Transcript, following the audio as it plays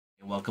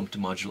welcome to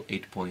Module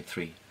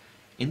 8.3.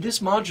 In this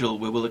module,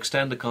 we will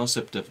extend the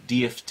concept of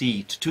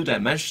DFT to two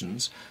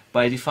dimensions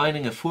by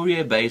defining a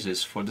Fourier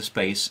basis for the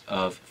space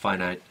of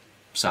finite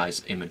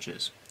size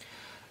images.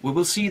 We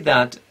will see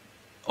that,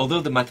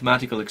 although the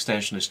mathematical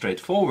extension is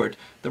straightforward,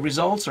 the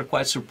results are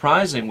quite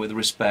surprising with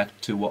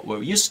respect to what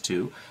we're used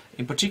to.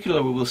 In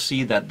particular, we will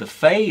see that the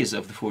phase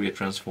of the Fourier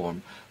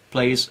transform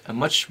plays a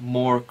much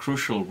more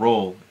crucial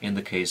role in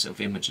the case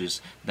of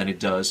images than it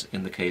does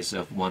in the case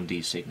of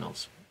 1D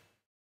signals.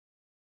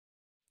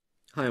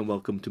 Hi and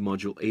welcome to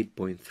Module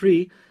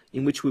 8.3,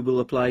 in which we will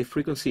apply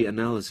frequency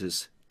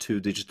analysis to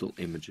digital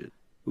images.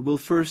 We will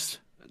first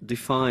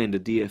define the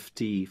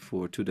DFT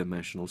for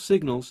two-dimensional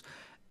signals,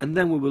 and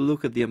then we will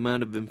look at the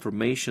amount of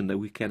information that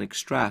we can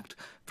extract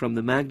from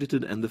the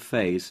magnitude and the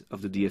phase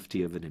of the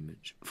DFT of an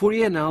image.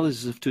 Fourier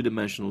analysis of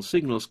two-dimensional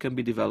signals can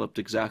be developed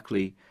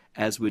exactly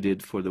as we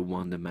did for the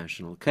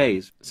one-dimensional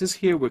case. Since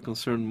here we're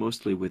concerned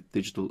mostly with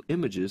digital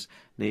images,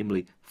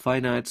 namely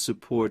finite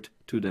support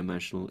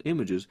two-dimensional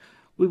images,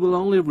 we will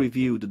only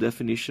review the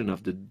definition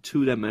of the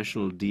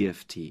two-dimensional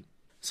DFT.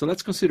 So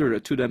let's consider a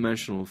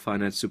two-dimensional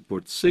finite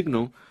support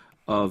signal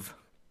of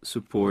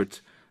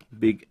support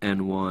big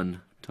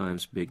N1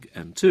 times big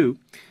N2.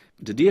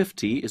 The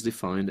DFT is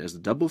defined as the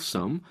double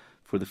sum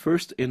for the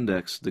first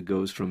index that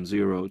goes from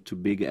 0 to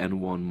big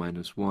N1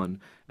 minus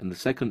 1 and the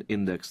second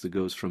index that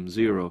goes from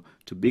 0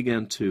 to big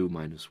N2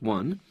 minus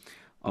 1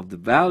 of the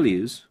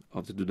values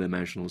of the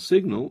two-dimensional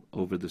signal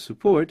over the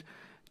support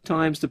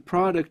times the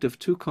product of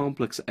two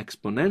complex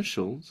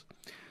exponentials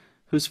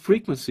whose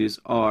frequencies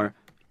are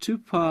 2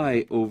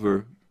 pi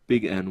over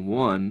big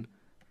N1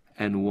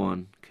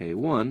 N1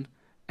 K1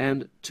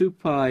 and 2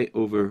 pi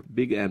over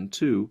big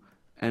N2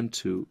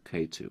 N2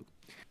 K2.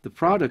 The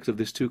product of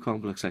these two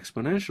complex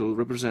exponentials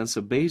represents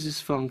a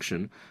basis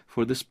function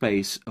for the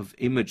space of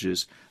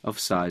images of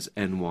size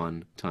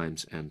N1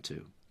 times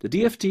N2. The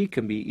DFT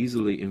can be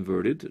easily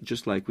inverted,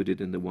 just like we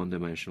did in the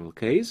one-dimensional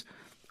case.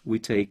 We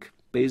take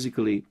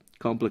basically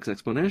complex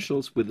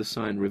exponentials with the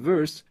sign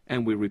reversed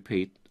and we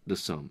repeat the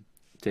sum,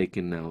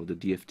 taking now the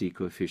DFT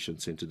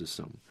coefficients into the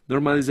sum.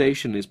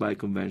 Normalization is by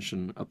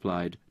convention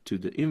applied to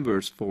the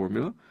inverse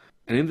formula,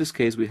 and in this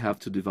case we have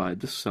to divide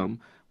the sum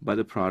by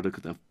the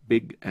product of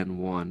big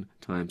N1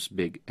 times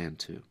big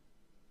N2.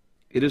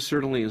 It is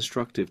certainly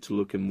instructive to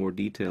look in more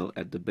detail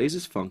at the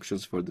basis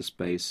functions for the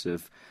space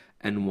of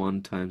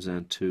N1 times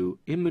N2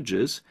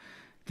 images.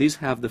 These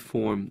have the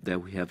form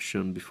that we have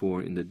shown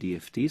before in the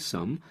DFT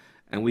sum,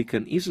 and we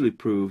can easily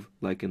prove,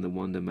 like in the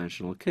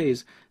one-dimensional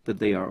case, that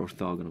they are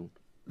orthogonal.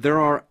 There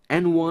are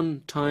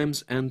N1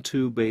 times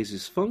N2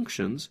 basis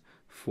functions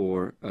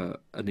for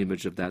an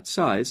image of that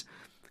size,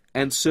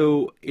 and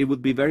so it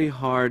would be very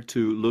hard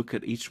to look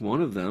at each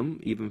one of them,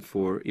 even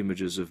for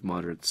images of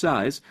moderate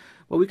size.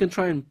 But we can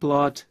try and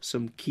plot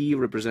some key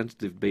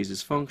representative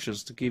basis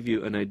functions to give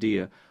you an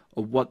idea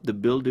of what the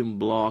building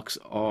blocks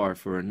are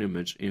for an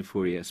image in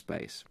Fourier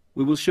space.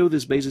 We will show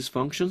these basis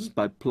functions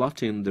by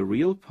plotting the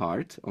real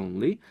part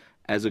only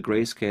as a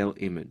grayscale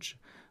image,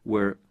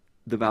 where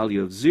the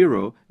value of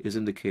 0 is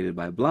indicated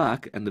by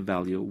black and the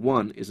value of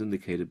 1 is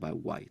indicated by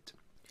white.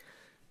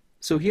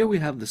 So here we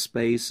have the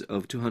space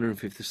of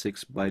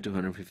 256 by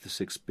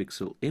 256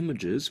 pixel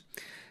images,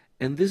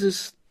 and this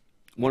is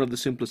one of the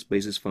simplest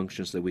basis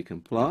functions that we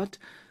can plot.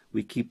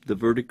 We keep the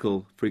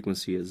vertical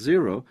frequency at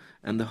 0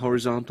 and the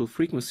horizontal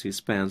frequency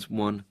spans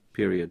one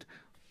period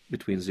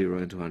between 0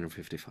 and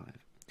 255.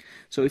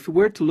 So if we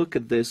were to look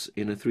at this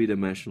in a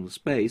three-dimensional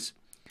space,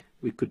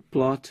 we could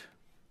plot,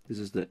 this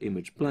is the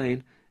image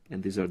plane,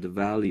 and these are the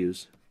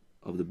values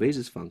of the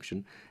basis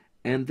function,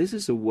 and this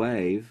is a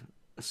wave,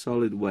 a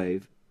solid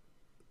wave,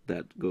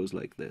 that goes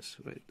like this,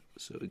 right?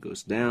 So it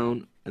goes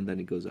down and then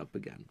it goes up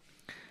again.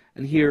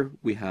 And here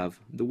we have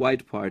the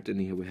white part and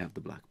here we have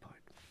the black part.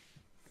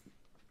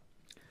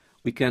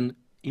 We can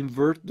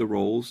invert the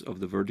roles of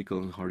the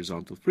vertical and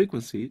horizontal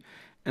frequency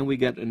and we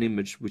get an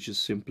image which is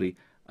simply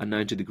a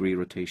 90-degree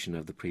rotation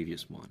of the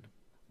previous one.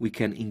 We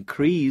can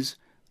increase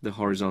the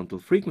horizontal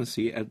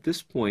frequency. At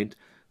this point,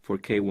 for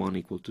K1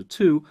 equal to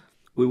 2,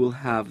 we will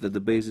have that the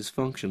basis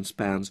function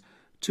spans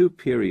two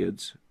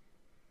periods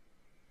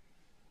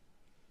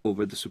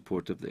over the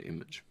support of the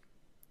image.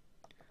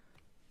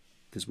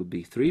 This would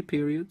be 3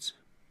 periods,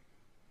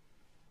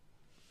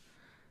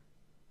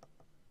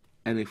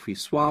 and if we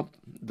swap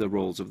the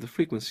roles of the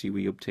frequency,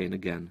 we obtain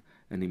again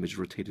an image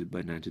rotated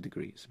by 90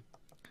 degrees.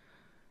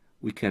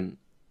 We can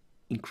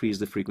increase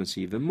the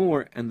frequency even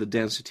more, and the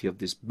density of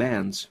these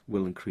bands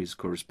will increase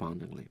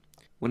correspondingly.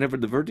 Whenever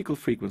the vertical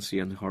frequency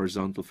and the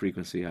horizontal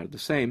frequency are the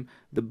same,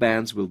 the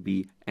bands will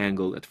be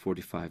angled at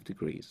 45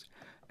 degrees.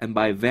 And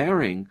by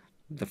varying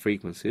the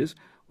frequencies,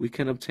 we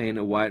can obtain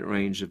a wide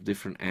range of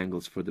different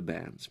angles for the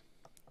bands.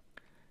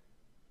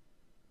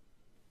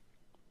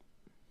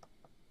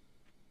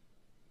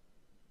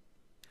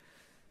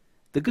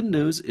 The good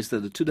news is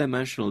that the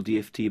two-dimensional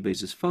DFT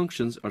basis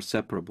functions are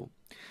separable,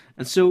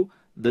 and so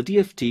the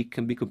DFT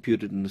can be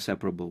computed in a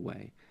separable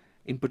way.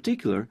 In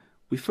particular,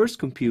 we first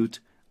compute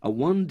a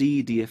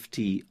 1D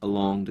DFT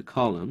along the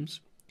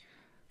columns,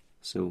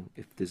 So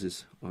if this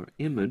is our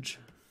image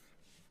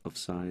of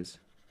size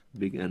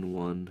big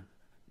N1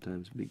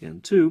 times big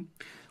N2,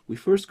 we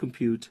first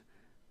compute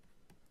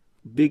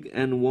big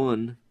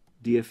N1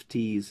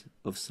 DFTs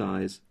of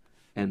size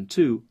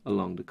N2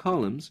 along the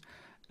columns,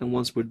 and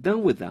once we're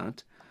done with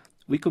that,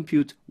 we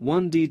compute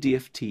 1D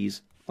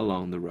DFTs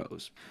along the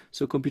rows.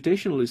 So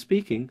computationally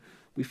speaking,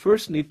 we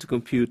first need to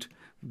compute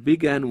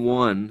big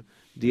N1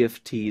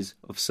 DFTs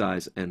of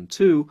size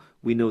N2.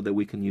 We know that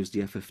we can use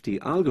the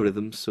FFT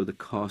algorithm, so the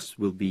cost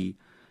will be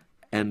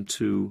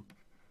N2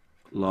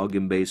 log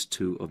in base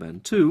 2 of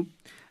N2.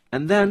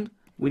 And then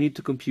we need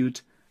to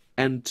compute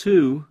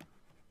N2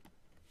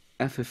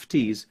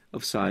 FFTs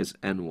of size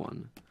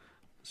N1.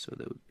 So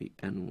that would be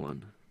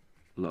N1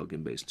 log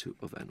in base 2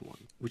 of N1,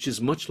 which is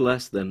much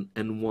less than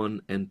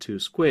N1,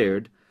 N2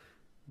 squared,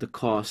 the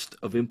cost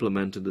of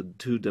implementing the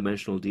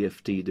two-dimensional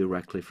DFT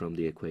directly from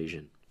the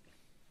equation.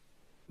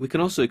 We can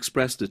also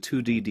express the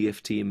 2D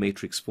DFT in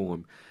matrix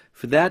form.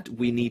 For that,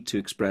 we need to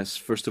express,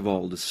 first of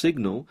all, the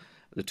signal,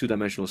 the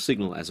two-dimensional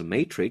signal as a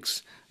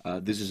matrix.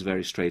 This is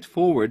very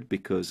straightforward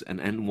because an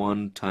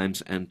N1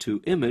 times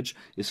N2 image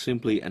is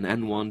simply an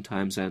N1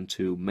 times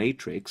N2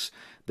 matrix.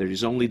 There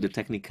is only the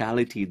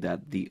technicality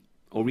that the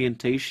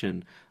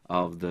orientation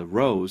of the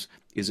rows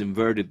is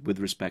inverted with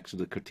respect to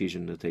the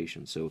Cartesian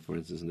notation. So, for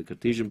instance, in the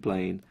Cartesian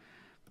plane,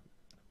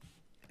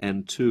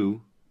 N2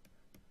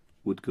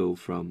 would go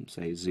from,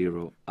 say,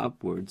 0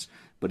 upwards.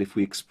 But if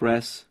we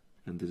express,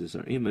 and this is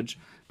our image,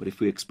 but if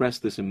we express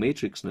this in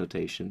matrix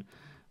notation,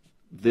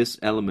 this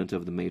element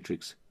of the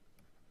matrix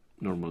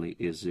normally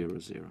is 0,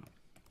 0.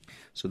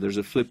 So there's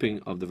a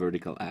flipping of the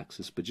vertical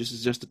axis, but this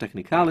is just a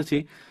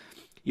technicality.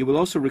 You will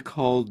also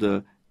recall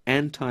the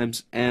n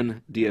times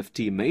n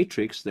DFT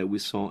matrix that we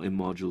saw in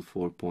module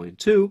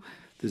 4.2.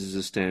 This is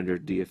a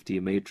standard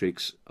DFT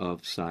matrix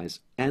of size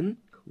n,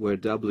 where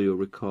W,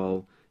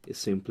 recall, is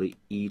simply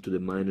e to the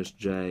minus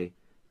j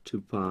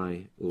 2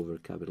 pi over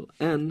capital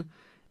N.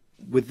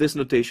 With this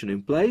notation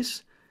in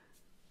place,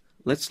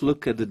 let's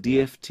look at the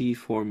DFT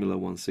formula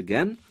once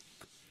again.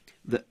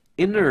 The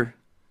inner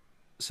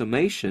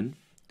summation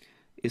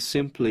is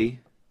simply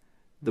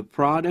the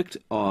product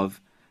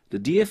of the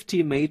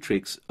DFT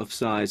matrix of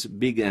size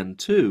big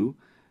N2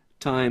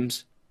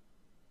 times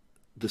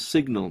the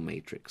signal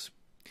matrix.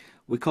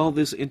 We call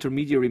this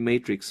intermediary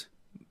matrix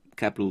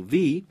capital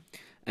V,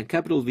 and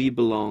capital V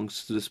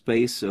belongs to the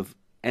space of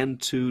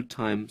N2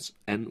 times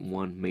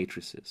N1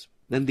 matrices.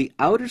 Then the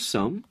outer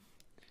sum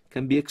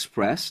can be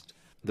expressed,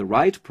 the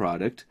right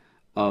product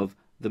of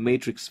the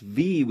matrix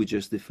V we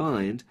just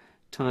defined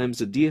times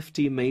the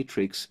DFT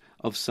matrix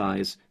of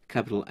size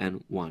capital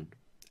N1.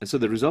 And so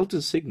the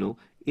resultant signal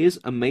is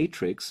a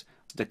matrix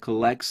that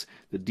collects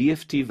the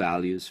DFT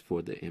values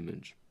for the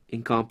image.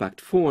 In compact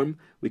form,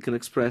 we can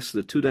express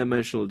the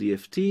two-dimensional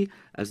DFT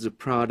as the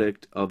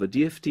product of a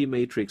DFT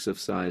matrix of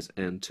size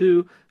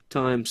N2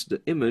 times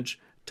the image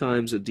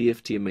times a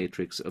DFT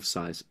matrix of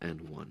size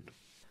N1.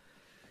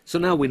 So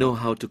now we know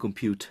how to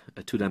compute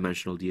a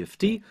two-dimensional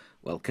DFT.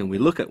 Well, can we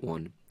look at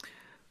one?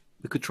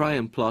 We could try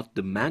and plot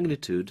the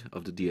magnitude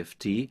of the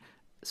DFT,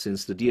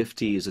 since the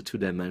DFT is a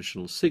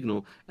two-dimensional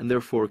signal and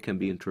therefore can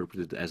be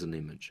interpreted as an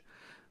image.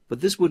 But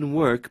this wouldn't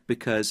work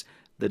because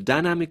the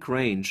dynamic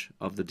range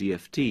of the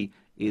DFT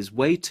is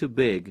way too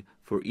big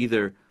for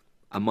either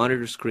a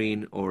monitor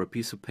screen or a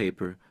piece of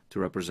paper to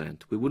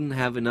represent. We wouldn't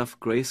have enough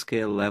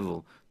grayscale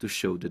level to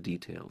show the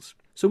details.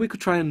 So we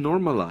could try and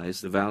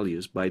normalize the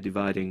values by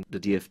dividing the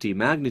DFT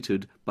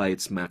magnitude by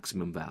its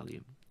maximum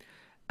value.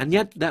 And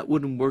yet that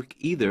wouldn't work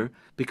either,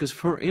 because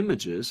for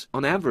images,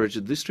 on average,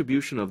 the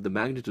distribution of the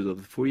magnitude of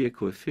the Fourier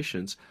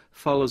coefficients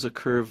follows a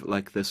curve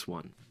like this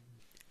one.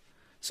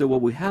 So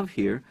what we have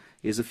here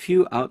is a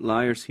few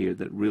outliers here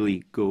that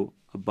really go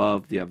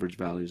above the average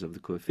values of the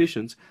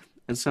coefficients,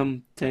 and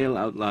some tail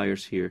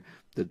outliers here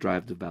that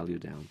drive the value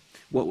down.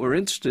 What we're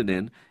interested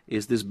in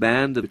is this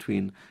band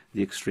between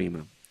the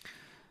extrema.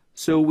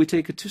 So we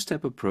take a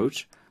two-step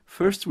approach.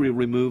 First, we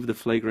remove the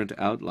flagrant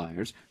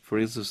outliers. For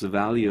instance, the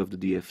value of the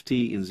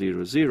DFT in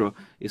 0, 0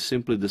 is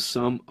simply the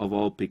sum of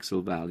all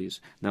pixel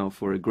values. Now,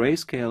 for a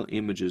grayscale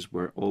images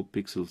where all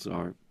pixels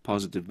are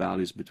positive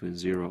values between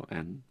 0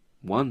 and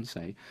 1,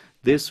 say,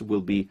 this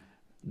will be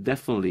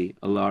definitely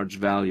a large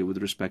value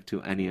with respect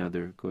to any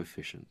other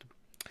coefficient.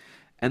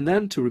 And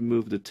then to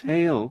remove the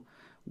tail,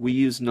 we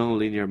use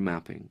nonlinear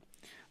mapping.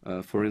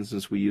 For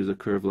instance, we use a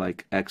curve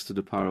like x to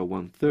the power of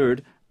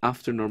 1/3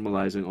 after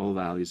normalizing all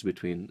values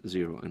between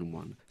 0 and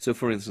 1. So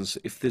for instance,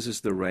 if this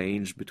is the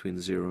range between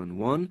 0 and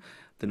 1,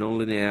 the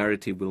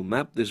nonlinearity will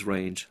map this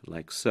range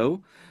like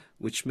so,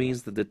 which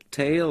means that the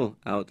tail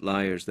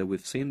outliers that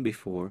we've seen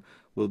before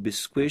will be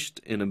squished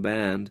in a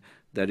band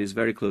that is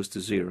very close to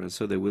 0, and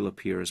so they will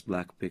appear as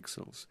black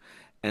pixels.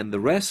 And the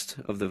rest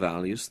of the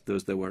values,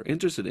 those that we're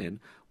interested in,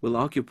 will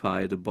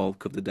occupy the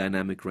bulk of the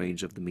dynamic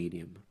range of the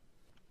medium.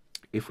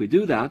 If we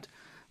do that,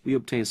 we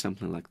obtain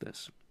something like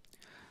this.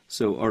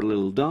 So our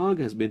little dog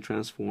has been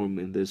transformed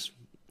in this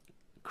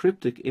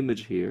cryptic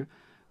image here,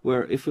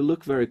 where if we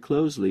look very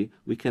closely,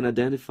 we can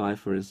identify,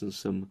 for instance,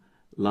 some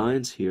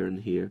lines here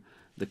and here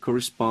that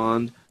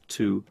correspond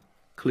to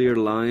clear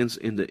lines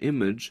in the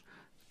image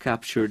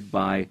captured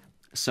by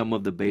some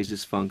of the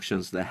basis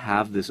functions that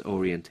have these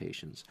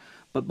orientations.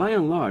 But by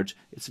and large,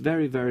 it's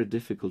very, very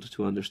difficult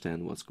to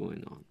understand what's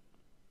going on.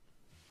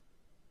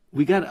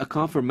 We get a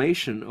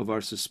confirmation of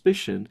our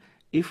suspicion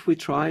if we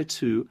try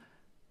to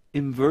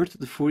invert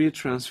the Fourier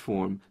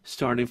transform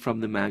starting from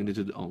the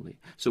magnitude only.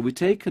 So we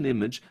take an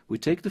image, we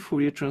take the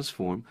Fourier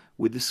transform,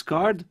 we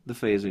discard the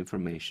phase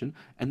information,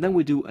 and then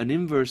we do an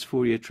inverse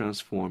Fourier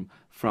transform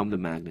from the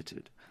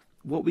magnitude.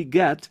 What we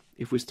get,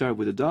 if we start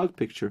with a dog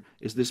picture,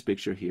 is this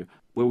picture here,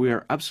 where we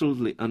are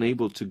absolutely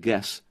unable to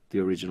guess the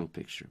original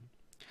picture.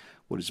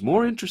 What is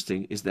more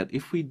interesting is that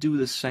if we do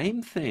the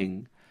same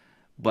thing,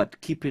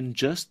 but keeping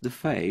just the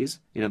phase,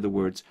 in other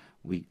words,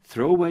 we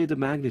throw away the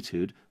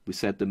magnitude, we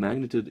set the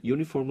magnitude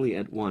uniformly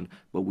at 1,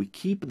 but we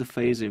keep the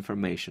phase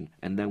information,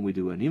 and then we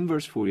do an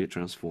inverse Fourier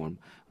transform,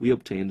 we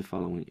obtain the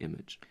following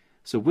image.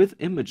 So with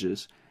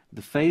images,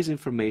 the phase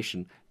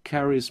information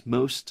carries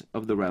most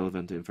of the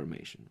relevant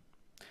information.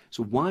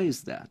 So why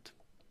is that?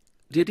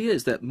 The idea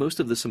is that most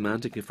of the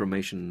semantic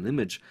information in an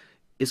image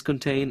is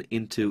contained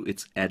into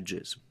its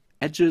edges.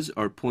 Edges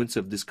are points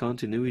of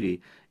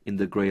discontinuity in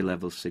the gray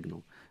level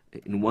signal.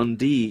 In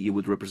 1D, you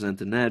would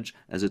represent an edge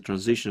as a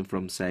transition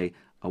from, say,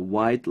 a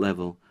white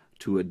level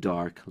to a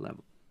dark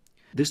level.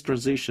 This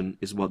transition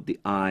is what the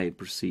eye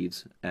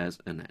perceives as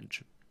an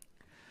edge.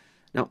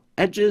 Now,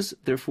 edges,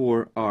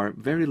 therefore, are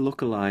very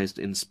localized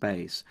in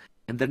space,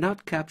 and they're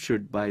not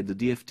captured by the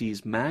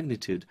DFT's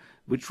magnitude,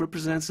 which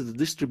represents the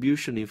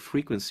distribution in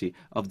frequency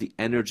of the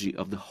energy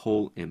of the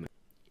whole image.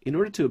 In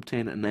order to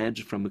obtain an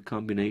edge from a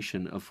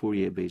combination of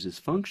Fourier basis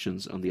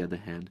functions, on the other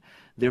hand,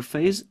 their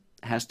phase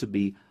has to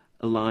be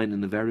aligned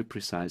in a very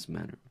precise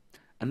manner.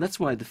 And that's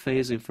why the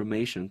phase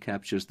information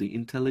captures the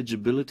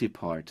intelligibility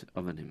part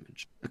of an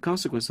image. A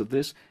consequence of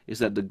this is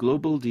that the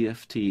global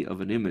DFT of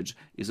an image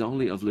is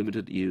only of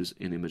limited use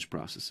in image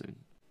processing.